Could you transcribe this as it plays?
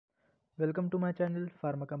Welcome to my channel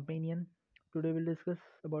Pharma Companion. Today we'll discuss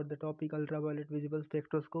about the topic ultraviolet visible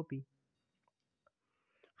spectroscopy.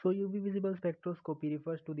 So UV visible spectroscopy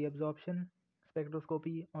refers to the absorption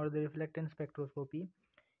spectroscopy or the reflectance spectroscopy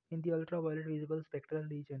in the ultraviolet visible spectral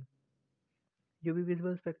region. UV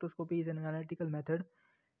visible spectroscopy is an analytical method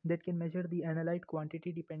that can measure the analyte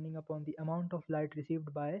quantity depending upon the amount of light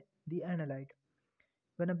received by the analyte.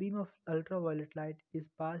 When a beam of ultraviolet light is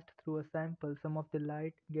passed through a sample, some of the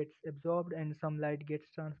light gets absorbed and some light gets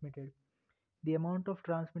transmitted. The amount of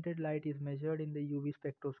transmitted light is measured in the UV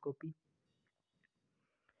spectroscopy.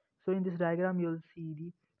 So in this diagram you'll see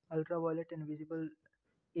the ultraviolet and visible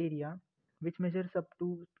area which measures up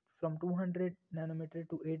to from 200 nanometer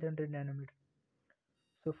to 800 nanometer.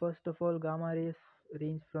 So first of all, gamma rays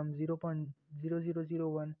range from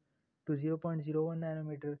 0.0001 to 0.01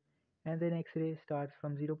 nanometer, and then X-ray starts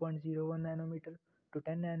from 0.01 nanometer to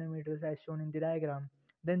 10 nanometers as shown in the diagram.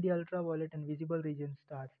 Then the ultraviolet and visible region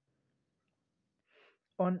starts.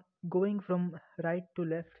 On going from right to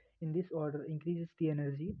left in this order increases the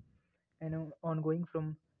energy, and on going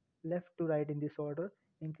from left to right in this order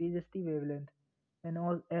increases the wavelength. And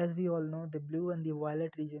all as we all know, the blue and the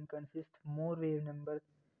violet region consist more wave number,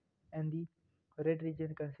 and the red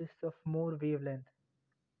region consists of more wavelength.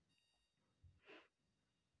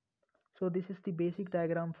 So this is the basic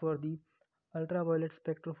diagram for the ultraviolet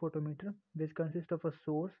spectrophotometer, which consists of a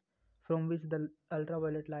source from which the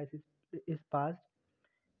ultraviolet light is passed,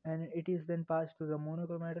 and it is then passed to the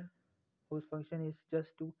monochromator, whose function is just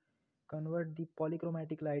to convert the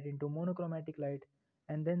polychromatic light into monochromatic light,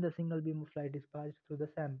 and then the single beam of light is passed through the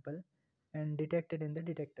sample and detected in the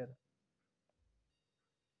detector.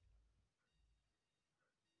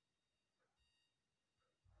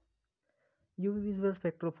 UV visual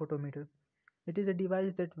spectrophotometer. It is a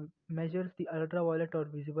device that measures the ultraviolet or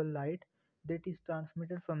visible light that is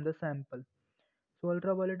transmitted from the sample. So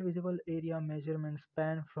ultraviolet visible area measurements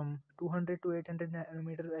span from 200 to 800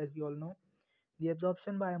 nanometers, as we all know. The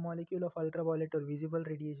absorption by a molecule of ultraviolet or visible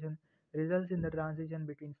radiation results in the transition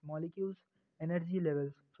between molecules' energy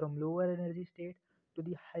levels from lower energy state to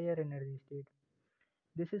the higher energy state.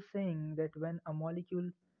 This is saying that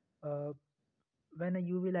uh, when a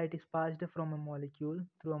UV light is passed from a molecule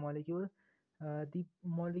through a molecule, the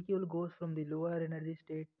molecule goes from the lower energy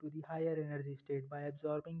state to the higher energy state by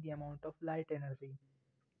absorbing the amount of light energy.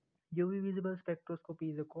 UV visible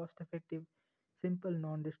spectroscopy is a cost-effective, simple,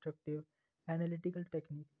 non-destructive analytical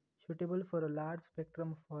technique suitable for a large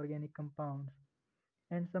spectrum of organic compounds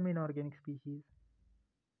and some inorganic species.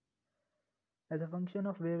 As a function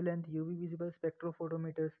of wavelength, UV visible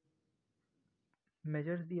spectrophotometers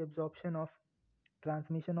measures the absorption of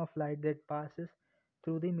transmission of light that passes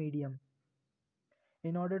through the medium.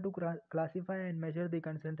 In order to classify and measure the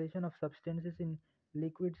concentration of substances in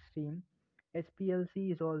liquid stream,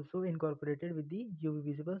 HPLC is also incorporated with the UV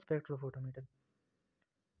visible spectrophotometer.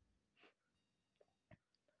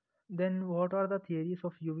 Then, what are the theories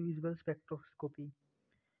of UV visible spectroscopy?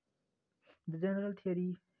 The general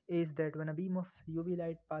theory is that when a beam of UV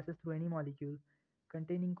light passes through any molecule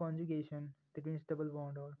containing conjugation, that means double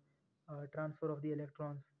bond or transfer of the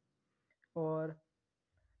electrons, or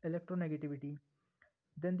electronegativity,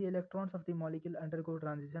 then the electrons of the molecule undergo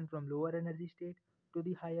transition from lower energy state to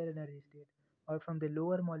the higher energy state, or from the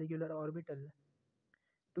lower molecular orbital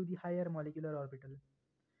to the higher molecular orbital.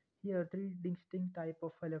 Here, three distinct types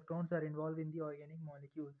of electrons are involved in the organic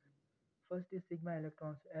molecules. First is sigma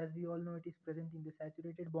electrons. As we all know, it is present in the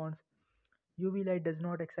saturated bonds. UV light does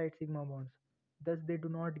not excite sigma bonds, thus they do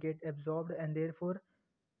not get absorbed, and therefore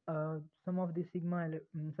some of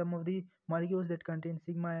the molecules that contain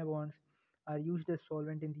sigma bonds are used as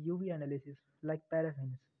solvent in the UV analysis, like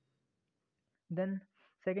paraffins. Then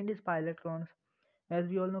second is pi electrons. As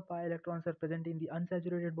we all know, pi electrons are present in the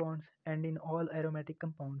unsaturated bonds and in all aromatic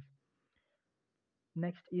compounds.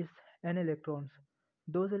 Next is N electrons.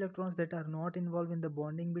 Those electrons that are not involved in the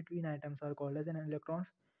bonding between atoms are called as N electrons,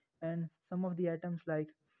 and some of the atoms like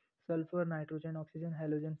sulfur, nitrogen, oxygen,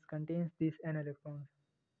 halogens contains these N electrons.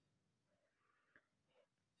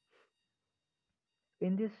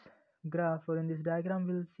 In this graph or in this diagram,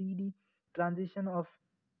 we'll see the transition of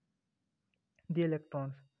the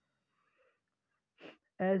electrons.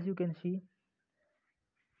 As you can see,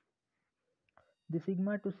 the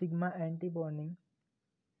sigma to sigma anti-bonding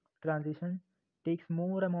transition takes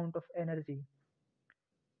more amount of energy,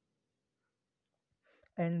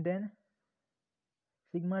 and then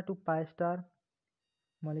sigma to pi star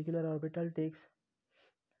molecular orbital takes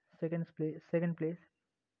second place,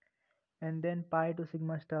 and then pi to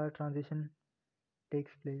sigma star transition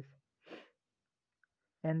takes place.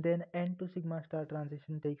 and then N to sigma star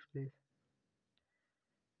transition takes place.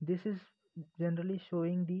 This is generally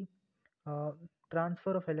showing the uh,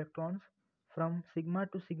 transfer of electrons from sigma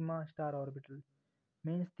to sigma star orbital,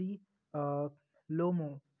 means the uh,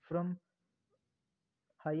 LOMO from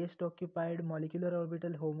highest occupied molecular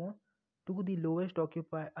orbital HOMO to the lowest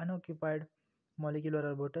unoccupied molecular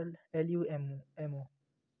orbital LUMO.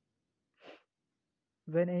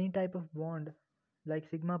 When any type of bond, like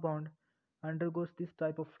sigma bond, undergoes this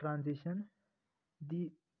type of transition,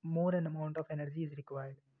 the more an amount of energy is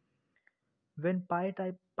required. When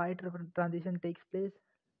transition takes place,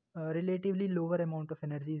 a relatively lower amount of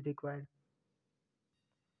energy is required.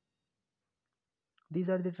 These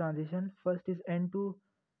are the transition. First is N to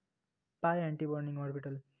pi antibonding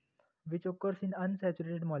orbital, which occurs in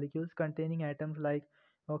unsaturated molecules containing atoms like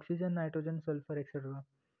oxygen, nitrogen, sulfur, etc.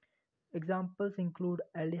 Examples include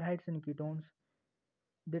aldehydes and ketones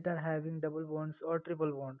that are having double bonds or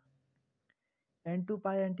triple bond. N2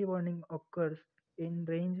 pi antibonding occurs in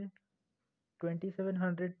range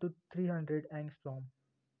 2700 to 300 angstrom.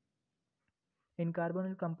 In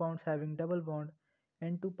carbonyl compounds having double bond,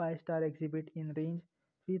 N2 pi star exhibit in range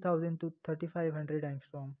 3000 to 3500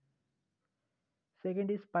 angstrom.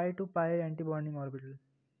 Second is pi to pi antibonding orbital.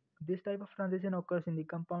 This type of transition occurs in the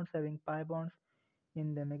compounds having pi bonds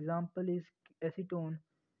in them. Example is acetone,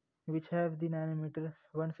 which have the nanometer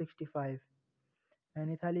 165,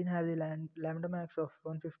 and ethylene has a lambda max of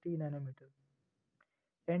 150 nanometer.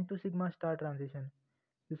 N to sigma star transition.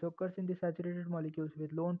 This occurs in the saturated molecules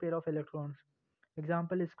with lone pair of electrons.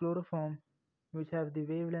 Example is chloroform, which have the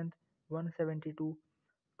wavelength 172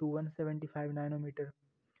 to 175 nanometer,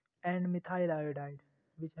 and methyl iodide,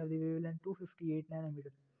 which have the wavelength 258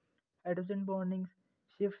 nanometer. Hydrogen bonding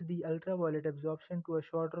shifts the ultraviolet absorption to a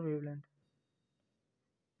shorter wavelength.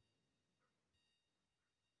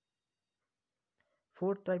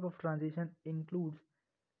 Fourth type of transition includes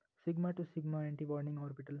sigma to sigma antibonding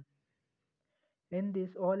orbital. In this,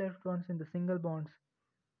 all electrons in the single bonds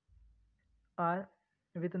are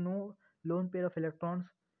with no lone pair of electrons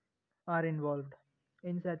are involved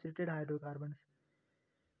in saturated hydrocarbons.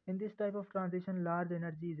 In this type of transition, large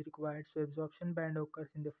energy is required, so absorption band occurs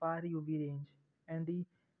in the far UV range, and the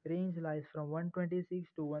range lies from 126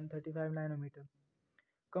 to 135 nanometer.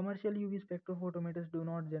 Commercial UV spectrophotometers do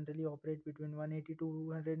not generally operate between 180 to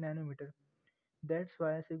 200 nanometer. That's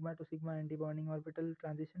why sigma to sigma antibonding orbital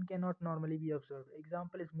transition cannot normally be observed.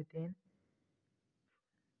 Example is methane,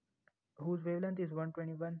 whose wavelength is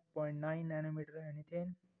 121.9 nanometer, and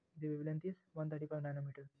ethane, the wavelength is 135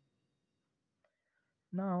 nanometer.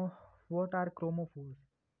 Now, what are chromophores?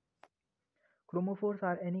 Chromophores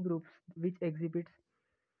are any groups which exhibits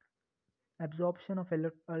absorption of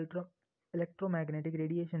electromagnetic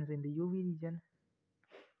radiations in the UV region,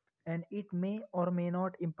 and it may or may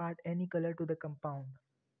not impart any color to the compound.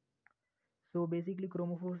 So basically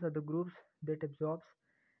chromophores are the groups that absorbs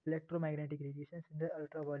electromagnetic radiations in the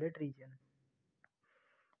ultraviolet region.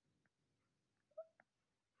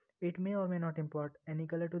 It may or may not impart any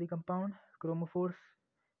color to the compound. Chromophores,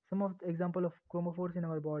 some of the example of chromophores in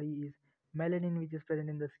our body is melanin, which is present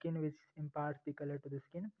in the skin, which imparts the color to the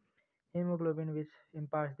skin; hemoglobin, which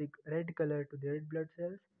imparts the red color to the red blood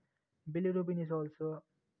cells; bilirubin is also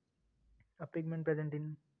a pigment present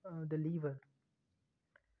in the liver.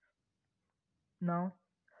 Now,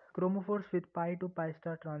 chromophores with pi to pi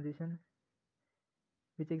star transition,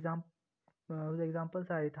 whose examples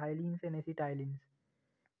are ethylenes and acetylenes,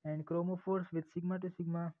 and chromophores with sigma to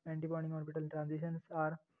sigma antibonding orbital transitions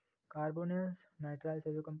are carbonyls, nitrile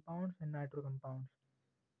azo compounds, and nitro compounds.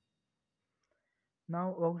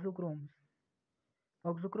 Now, auxochromes.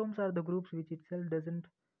 Auxochromes are the groups which itself doesn't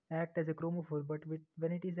act as a chromophore, but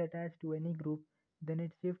when it is attached to any group, then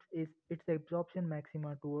it shifts its absorption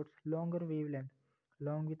maxima towards longer wavelength,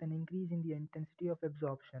 along with an increase in the intensity of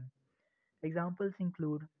absorption. Examples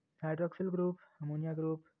include hydroxyl group, ammonia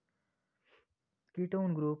group,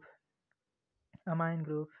 ketone group, amine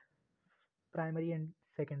group, primary and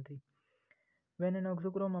secondary. When an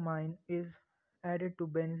auxochrome amine is added to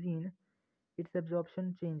benzene, its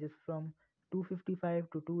absorption changes from 255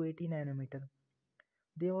 to 280 nanometer.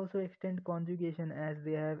 They also extend conjugation as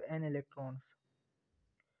they have n electrons.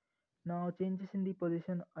 Now, changes in the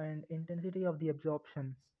position and intensity of the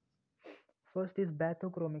absorption. First is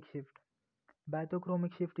bathochromic shift.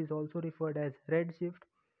 Bathochromic shift is also referred as red shift.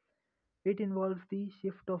 It involves the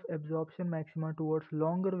shift of absorption maxima towards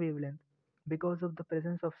longer wavelength because of the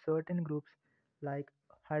presence of certain groups like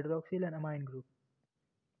hydroxyl and amine group.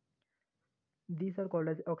 These are called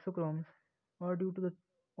as auxochromes, or due to the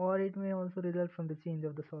or it may also result from the change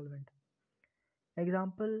of the solvent.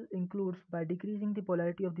 Example includes by decreasing the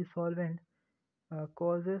polarity of the solvent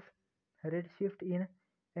causes redshift in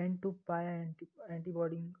N to pi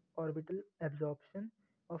antibody orbital absorption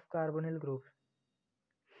of carbonyl groups.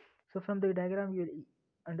 So from the diagram you will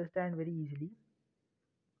understand very easily.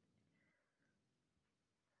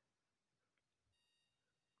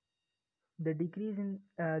 The decrease in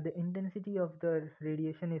the intensity of the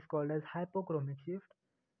radiation is called as hypochromic shift.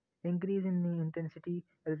 Increase in the intensity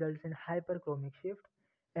results in hyperchromic shift,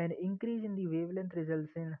 and increase in the wavelength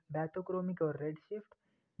results in bathochromic or red shift.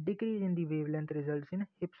 Decrease in the wavelength results in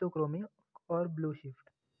hypsochromic or blue shift.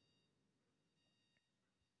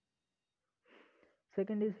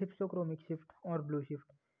 Second is hypsochromic shift or blue shift.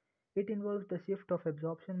 It involves the shift of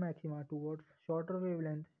absorption maxima towards shorter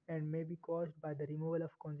wavelength and may be caused by the removal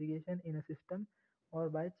of conjugation in a system or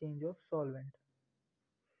by change of solvent.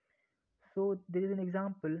 So there is an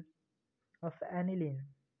example of aniline,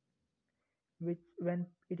 which when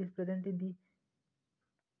it is present in the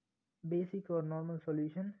basic or normal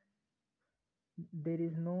solution, there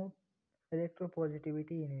is no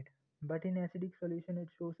electropositivity in it. But in acidic solution, it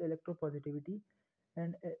shows electropositivity,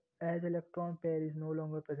 and as electron pair is no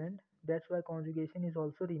longer present, that's why conjugation is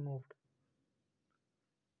also removed.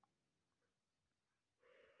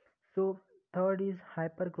 So third is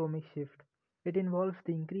hyperchromic shift. It involves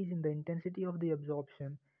the increase in the intensity of the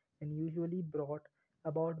absorption and usually brought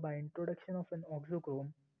about by introduction of an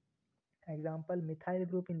auxochrome. Example, methyl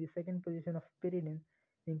group in the second position of pyridine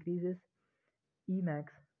increases Emax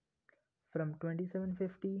from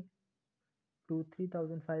 2750 to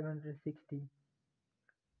 3560,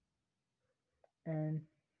 and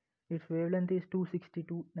its wavelength is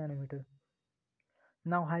 262 nanometer.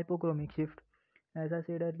 Now hypochromic shift. As I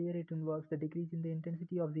said earlier, it involves the decrease in the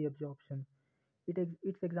intensity of the absorption.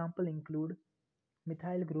 Its example include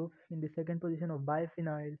methyl group in the second position of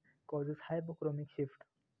biphenyl causes hypochromic shift.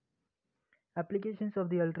 Applications of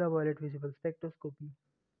the ultraviolet visible spectroscopy.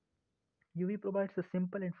 UV provides a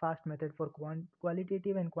simple and fast method for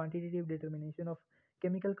qualitative and quantitative determination of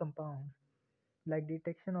chemical compounds, like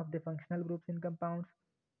detection of the functional groups in compounds,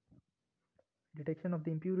 detection of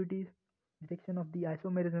the impurities, detection of the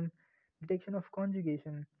isomerism, detection of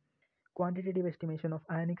conjugation, quantitative estimation of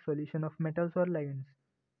ionic solution of metals or ligands,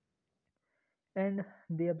 and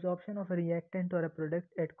the absorption of a reactant or a product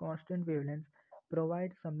at constant wavelengths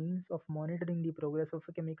provides a means of monitoring the progress of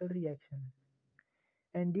a chemical reaction.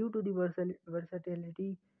 And due to the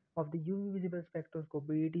versatility of the UV visible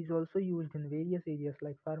spectroscopy, it is also used in various areas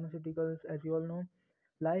like pharmaceuticals, as you all know,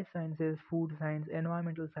 life sciences, food science,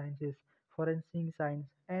 environmental sciences, forensic science,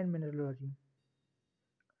 and mineralogy.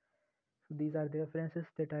 So these are the references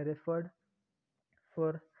that I referred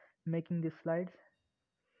for making these slides.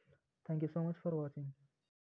 Thank you so much for watching.